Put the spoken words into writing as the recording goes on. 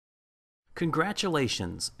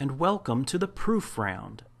Congratulations and welcome to the proof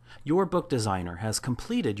round. Your book designer has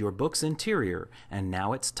completed your book's interior, and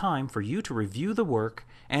now it's time for you to review the work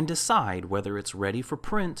and decide whether it's ready for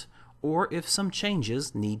print or if some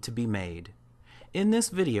changes need to be made. In this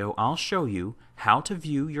video, I'll show you how to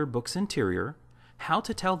view your book's interior, how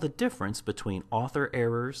to tell the difference between author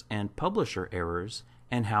errors and publisher errors,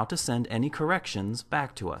 and how to send any corrections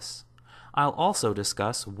back to us. I'll also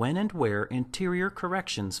discuss when and where interior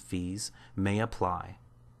corrections fees may apply.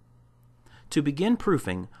 To begin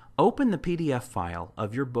proofing, open the PDF file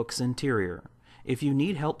of your book's interior. If you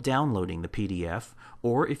need help downloading the PDF,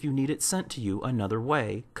 or if you need it sent to you another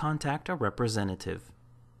way, contact a representative.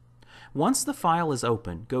 Once the file is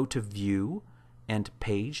open, go to View and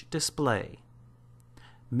Page Display.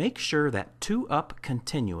 Make sure that To Up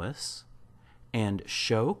Continuous and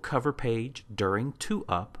Show Cover Page During To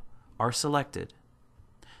Up are selected.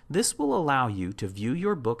 This will allow you to view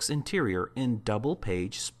your book's interior in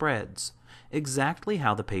double-page spreads, exactly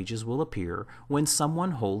how the pages will appear when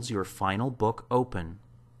someone holds your final book open.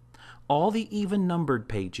 All the even-numbered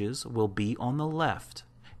pages will be on the left,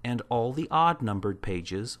 and all the odd-numbered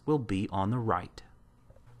pages will be on the right.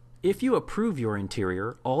 If you approve your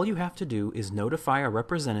interior, all you have to do is notify a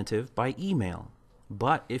representative by email.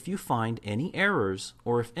 But if you find any errors,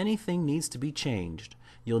 or if anything needs to be changed,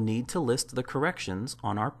 you'll need to list the corrections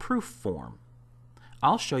on our proof form.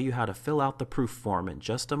 I'll show you how to fill out the proof form in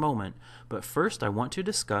just a moment, but first I want to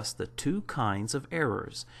discuss the two kinds of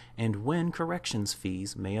errors and when corrections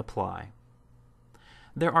fees may apply.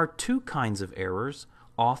 There are two kinds of errors: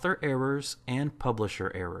 author errors and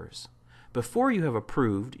publisher errors. Before you have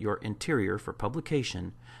approved your interior for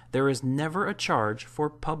publication, there is never a charge for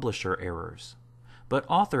publisher errors. But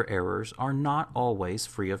author errors are not always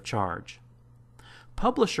free of charge.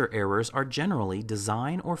 Publisher errors are generally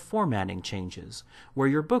design or formatting changes, where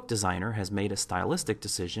your book designer has made a stylistic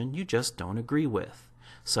decision you just don't agree with,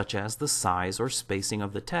 such as the size or spacing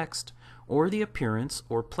of the text, or the appearance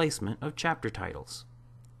or placement of chapter titles.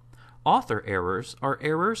 Author errors are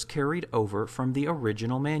errors carried over from the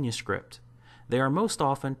original manuscript. They are most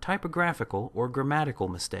often typographical or grammatical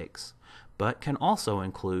mistakes, but can also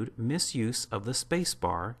include misuse of the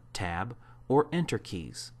spacebar, tab, or enter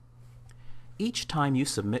keys. Each time you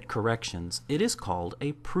submit corrections, it is called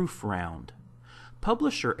a proof round.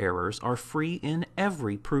 Publisher errors are free in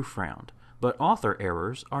every proof round, but author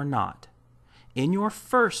errors are not. In your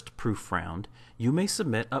first proof round, you may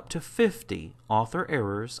submit up to 50 author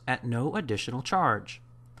errors at no additional charge.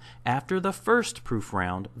 After the first proof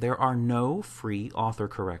round, there are no free author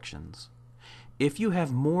corrections. If you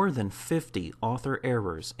have more than 50 author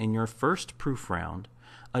errors in your first proof round,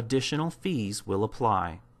 additional fees will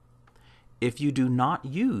apply. If you do not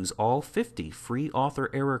use all 50 free author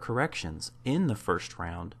error corrections in the first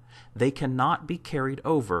round, they cannot be carried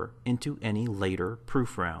over into any later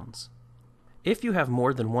proof rounds. If you have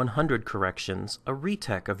more than 100 corrections, a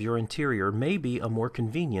retech of your interior may be a more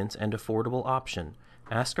convenient and affordable option.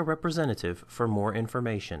 Ask a representative for more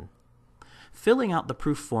information. Filling out the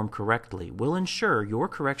proof form correctly will ensure your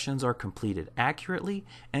corrections are completed accurately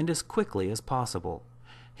and as quickly as possible.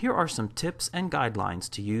 Here are some tips and guidelines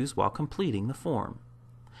to use while completing the form.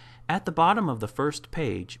 At the bottom of the first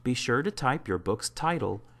page, be sure to type your book's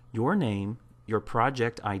title, your name, your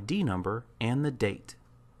project ID number, and the date.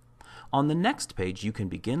 On the next page, you can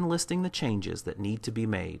begin listing the changes that need to be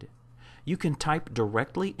made. You can type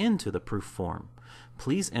directly into the proof form.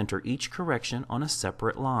 Please enter each correction on a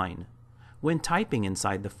separate line. When typing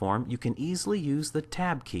inside the form, you can easily use the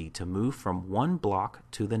Tab key to move from one block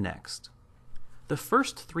to the next. The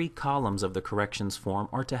first 3 columns of the corrections form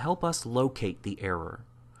are to help us locate the error.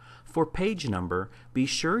 For page number, be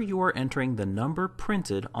sure you are entering the number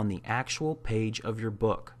printed on the actual page of your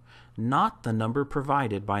book, not the number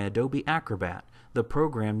provided by Adobe Acrobat, the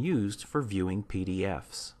program used for viewing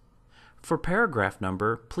PDFs. For paragraph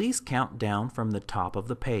number, please count down from the top of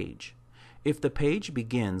the page. If the page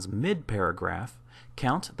begins mid-paragraph,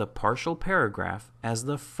 count the partial paragraph as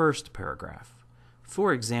the first paragraph.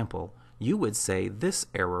 For example, you would say this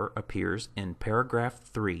error appears in paragraph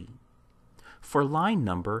 3. For line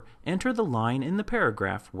number, enter the line in the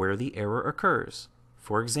paragraph where the error occurs.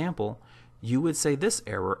 For example, you would say this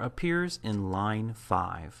error appears in line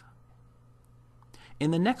 5.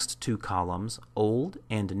 In the next 2 columns, old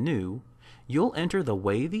and new, you'll enter the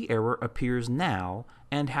way the error appears now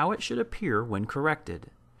and how it should appear when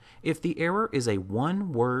corrected. If the error is a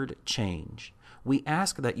one-word change, we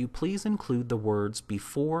ask that you please include the words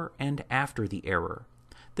before and after the error.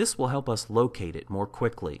 This will help us locate it more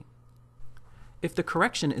quickly. If the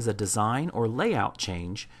correction is a design or layout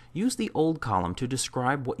change, use the old column to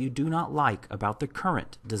describe what you do not like about the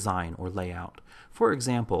current design or layout. For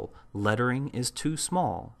example, lettering is too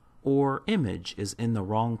small, or image is in the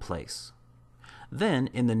wrong place. Then,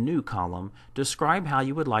 in the new column, describe how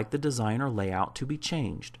you would like the design or layout to be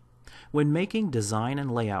changed. When making design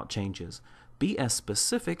and layout changes, be as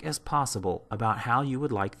specific as possible about how you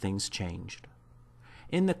would like things changed.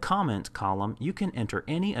 In the comment column, you can enter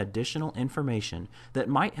any additional information that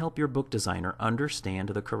might help your book designer understand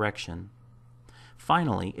the correction.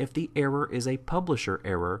 Finally, if the error is a publisher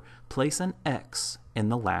error, place an X in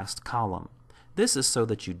the last column. This is so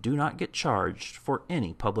that you do not get charged for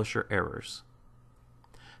any publisher errors.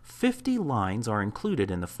 50 lines are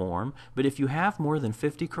included in the form, but if you have more than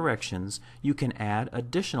 50 corrections, you can add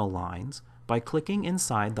additional lines by clicking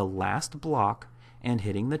inside the last block and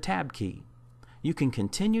hitting the Tab key. You can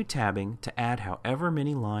continue tabbing to add however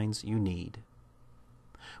many lines you need.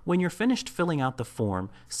 When you're finished filling out the form,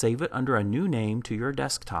 save it under a new name to your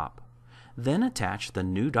desktop. Then attach the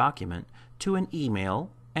new document to an email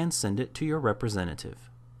and send it to your representative.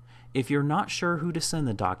 If you're not sure who to send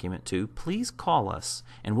the document to, please call us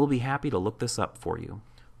and we'll be happy to look this up for you.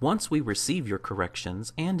 Once we receive your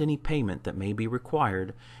corrections and any payment that may be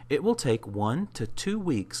required, it will take 1 to 2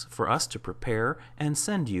 weeks for us to prepare and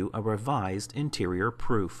send you a revised interior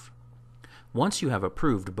proof. Once you have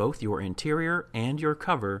approved both your interior and your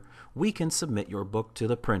cover, we can submit your book to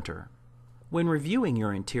the printer. When reviewing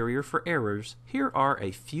your interior for errors, here are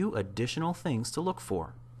a few additional things to look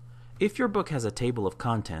for. If your book has a table of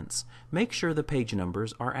contents, make sure the page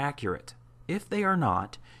numbers are accurate. If they are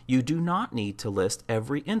not, you do not need to list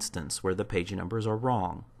every instance where the page numbers are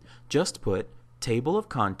wrong. Just put "Table of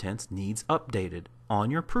Contents needs updated"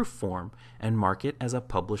 on your proof form and mark it as a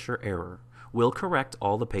publisher error. We'll correct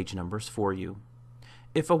all the page numbers for you.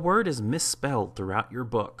 If a word is misspelled throughout your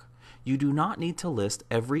book, you do not need to list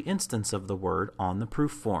every instance of the word on the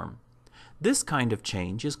proof form. This kind of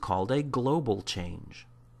change is called a global change.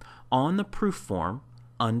 On the proof form,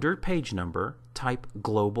 under page number, type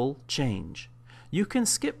global change. You can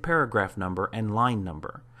skip paragraph number and line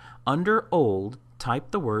number. Under old,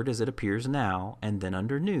 type the word as it appears now, and then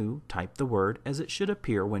under new, type the word as it should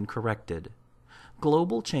appear when corrected.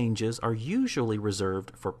 Global changes are usually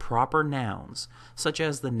reserved for proper nouns, such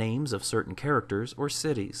as the names of certain characters or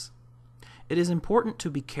cities. It is important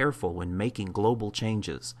to be careful when making global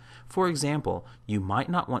changes. For example, you might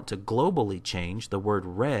not want to globally change the word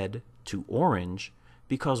red to orange,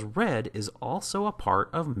 because red is also a part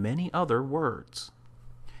of many other words.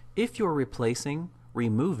 If you're replacing,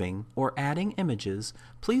 removing, or adding images,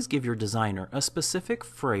 please give your designer a specific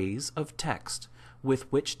phrase of text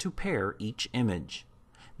with which to pair each image.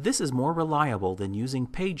 This is more reliable than using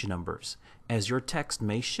page numbers, as your text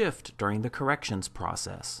may shift during the corrections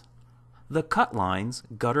process. The cut lines,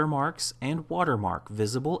 gutter marks, and watermark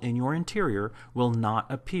visible in your interior will not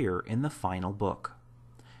appear in the final book.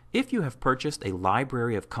 If you have purchased a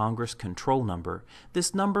Library of Congress control number,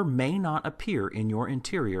 this number may not appear in your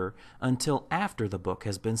interior until after the book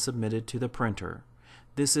has been submitted to the printer.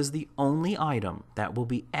 This is the only item that will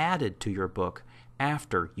be added to your book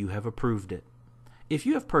after you have approved it. If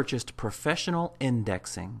you have purchased professional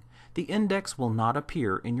indexing, the index will not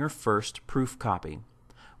appear in your first proof copy.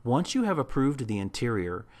 Once you have approved the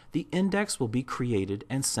interior, the index will be created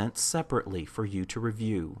and sent separately for you to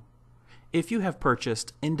review. If you have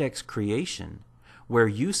purchased index creation, where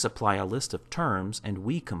you supply a list of terms and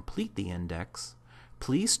we complete the index,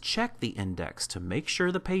 please check the index to make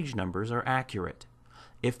sure the page numbers are accurate.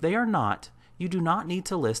 If they are not, you do not need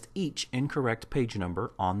to list each incorrect page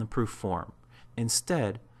number on the proof form.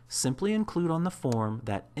 Instead, simply include on the form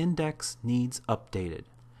that index needs updated.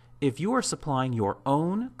 If you are supplying your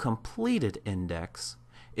own completed index,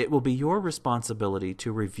 it will be your responsibility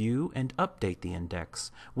to review and update the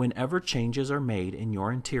index whenever changes are made in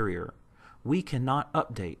your interior. We cannot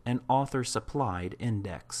update an author-supplied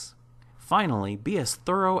index. Finally, be as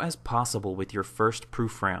thorough as possible with your first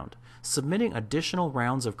proof round. Submitting additional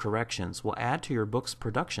rounds of corrections will add to your book's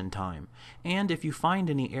production time, and if you find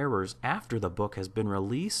any errors after the book has been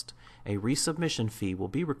released, a resubmission fee will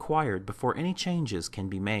be required before any changes can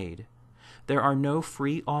be made. There are no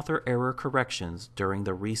free author error corrections during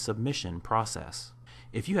the resubmission process.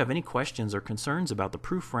 If you have any questions or concerns about the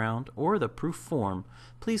proof round or the proof form,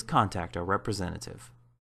 please contact our representative.